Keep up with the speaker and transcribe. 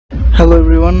Hello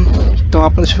everyone, তো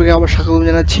আপনাদের সবাইকে আবার স্বাগত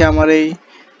জানাচ্ছি আমার এই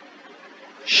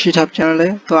শিটআপ চ্যানেলে।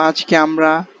 তো আজকে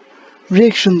আমরা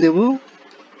রিঅ্যাকশন দেব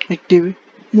একটি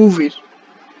মুভির।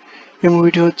 এই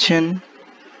মুভিটি হচ্ছেন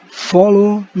ফলো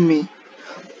মি।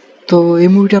 তো এই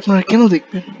মুভিটি আপনারা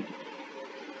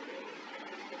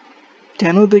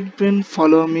কেন দেখবেন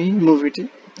ফলো মি মুভিটি?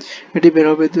 এটি বের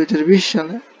হবে 2020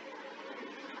 সালে।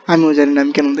 আমিও জানি না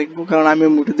আমি কেন দেখবো, কারণ আমি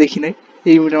এই মুভিটি দেখি নাই।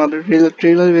 এই মুভিটা আমাদের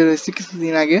ট্রেলার বের হয়েছে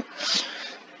কিছুদিন আগে,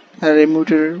 আর এই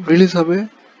মুভিটির রিলিজ হবে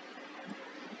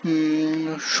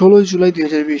 16 জুলাই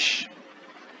 2020।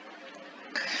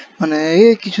 মানে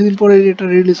এই কিছুদিন পরে এটা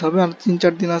রিলিজ হবে, আর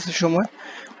 3-4 দিন আছে সময়।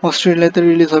 অস্ট্রেলিয়াতে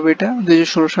রিলিজ হবে এটা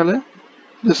 2016 সালে,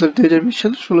 2020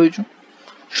 সালে 16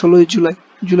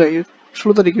 জুলাই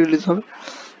 16 তারিখে রিলিজ হবে।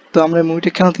 তো আমরা এই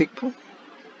মুভিটা কেন দেখবো?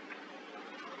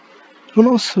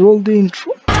 রোল দি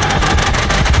ইন্ট্রো।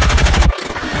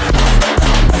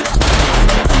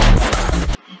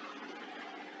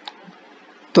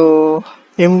 তো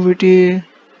এই মুভিটি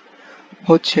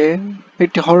হচ্ছে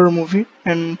একটি horror movie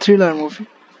and thriller movie.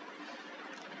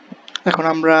 এখন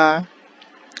আমরা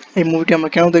এই মুভিটি আমরা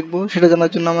কেন দেখবো সেটা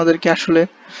জানার জন্য আমাদেরকে আসলে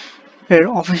এর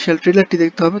অফিসিয়াল ট্রেলারটি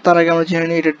দেখতে হবে। তার আগে আমরা জেনে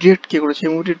নিই এটা ডিরেক্ট কে করেছে।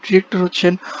 এই মুভিটির ডিরেক্টর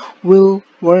হচ্ছেন will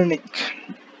Wernicke.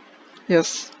 Yes,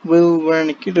 will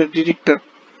Wernicke, এটা ডিরেক্টর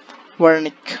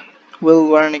উইল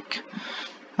ওয়ার্নিক।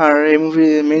 আর এই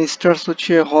মুভির মেইন স্টারস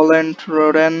হচ্ছে Holland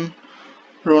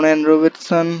Ronen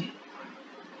Robinson,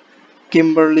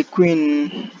 Kimberley queen.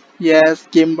 Yes,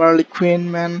 Kimberley queen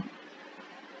man,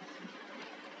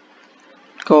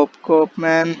 কপ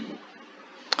ম্যান।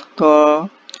 তো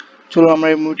চলো আমরা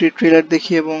এই মুভিটির ট্রেলার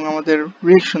দেখি এবং আমাদের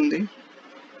রিঅ্যাকশন দিই।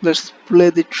 Let's play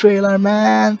the trailer,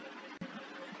 man.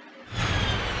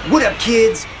 What up,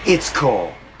 kids? It's Cole.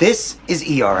 This is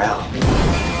ERL.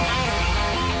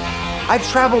 I've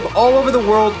traveled all over the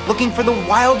world looking for the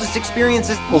wildest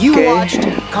experiences. You watched,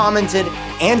 commented,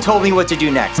 and told me what to do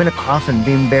next. I'm in a coffin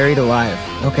being buried alive.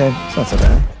 Okay, it's not so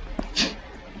bad.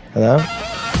 Hello?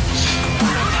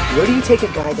 Where do you take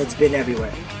a guy that's been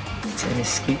everywhere? It's an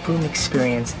escape room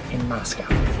experience in Moscow.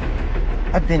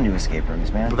 I've been to escape rooms,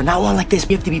 man. But not one like this.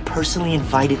 You have to be personally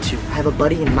invited to. I have a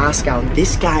buddy in Moscow, and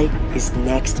this guy is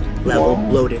next level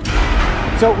loaded.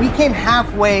 So we came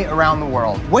halfway around the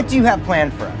world. What do you have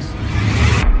planned for us?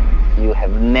 You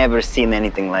have never seen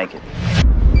anything like it.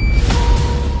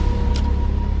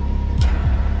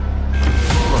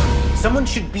 Someone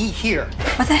should be here.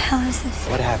 What the hell is this?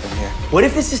 What happened here? What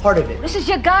if this is part of it? This is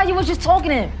your guy. You were just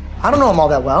talking to him. I don't know him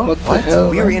all that well. What the hell?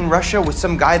 We are in Russia with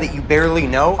some guy that you barely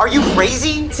know? Are you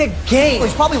crazy? It's a game.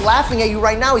 He's probably laughing at you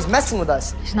right now. He's messing with us.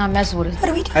 He's not messing with us. What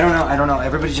do we do? I don't know.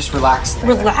 Everybody just relax.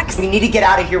 Relax? We need to get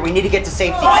out of here. We need to get to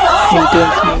safety.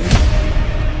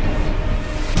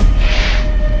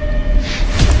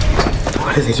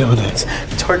 What are they doing next?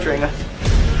 Torturing us.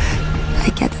 I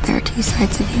get that there are two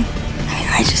sides of you.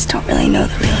 I just don't really know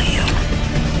the real you.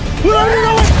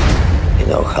 You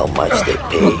know how much they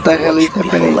pay What the hell is people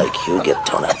happening? like you get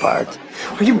torn apart?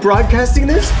 Are you broadcasting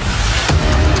this?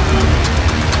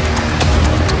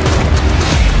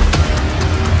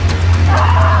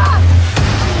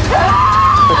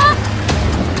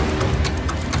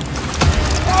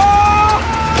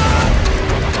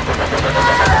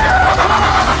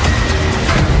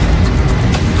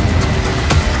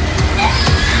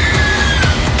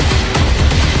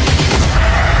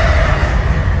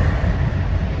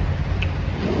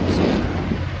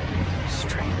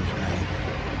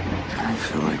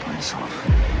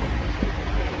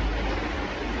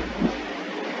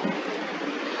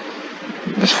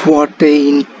 What a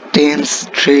intense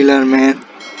trailer, man.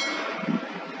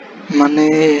 মানে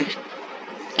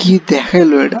কি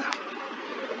দেখাইলো এটা?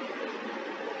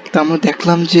 তা আমরা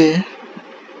দেখলাম যে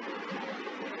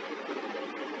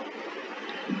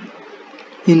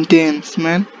intense,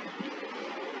 man.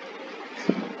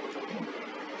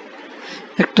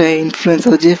 একটা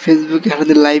influencer যে ফেসবুকে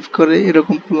হাতে লাইভ করে,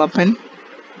 এরকম পোলাপাইন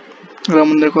ওরা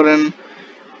মনে করেন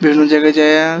বিভিন্ন জায়গায়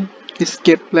যায়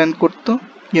স্কেপ প্ল্যান করতো,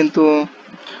 কিন্তু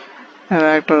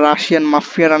একটা রাশিয়ান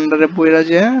মাফিয়ার আন্ডারে বইরা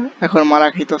যে এখন মারা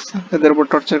খাইতেছে, এদের উপর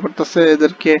টর্চার করতেছে,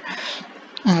 এদেরকে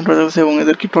এবং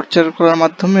এদেরকে টর্চার করার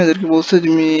মাধ্যমে এদেরকে বলছে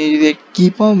তুমি কি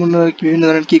পাও, মনে হয় বিভিন্ন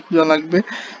ধরনের কি খুঁজা লাগবে।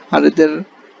 আর এদের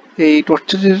এই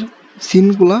টর্চারের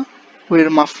সিনগুলা ওই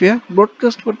মাফিয়া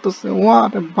ব্রডকাস্ট করতেছে।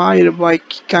 ওয়াট ভাই রে ভাই,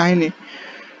 কি কাহিনী!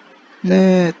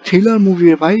 থ্রিলার মুভি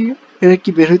ভাই, এরা কি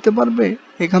বের হইতে পারবে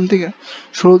এখান থেকে?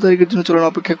 16 তারিখের জন্য চলুন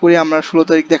অপেক্ষা করি। আমরা 16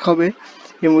 তারিখ দেখাবে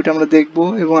এই মুভিটা আমরা দেখবো,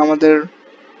 এবং আমাদের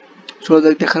 16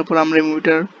 তারিখ দেখার পর আমরা এই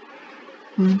মুভিটার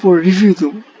উপর রিভিউ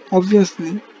দেবো।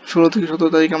 অবভিয়াসলি 16 থেকে 17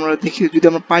 তারিখ আমরা দেখি, যদি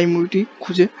আমরা পাই মুভিটি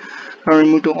খুঁজে, কারণ এই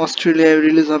মুভিটা অস্ট্রেলিয়ায়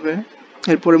রিলিজ হবে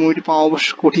এরপরে মুভিটি পাওয়া অবশ্য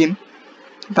কঠিন,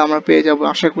 তা আমরা পেয়ে যাব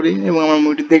আশা করি, এবং আমরা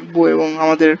মুভিটি দেখব এবং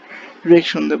আমাদের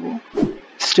reaction Dev.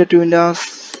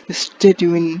 Stay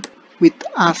tuned with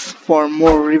us for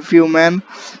more review man.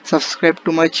 Subscribe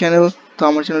to my channel, তো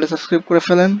আমার চ্যানেলটা সাবস্ক্রাইব করে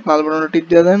ফেলেন, লাল বাটনটা টিপ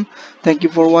দিয়ে দেন। Thank you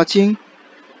for watching,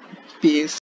 piece.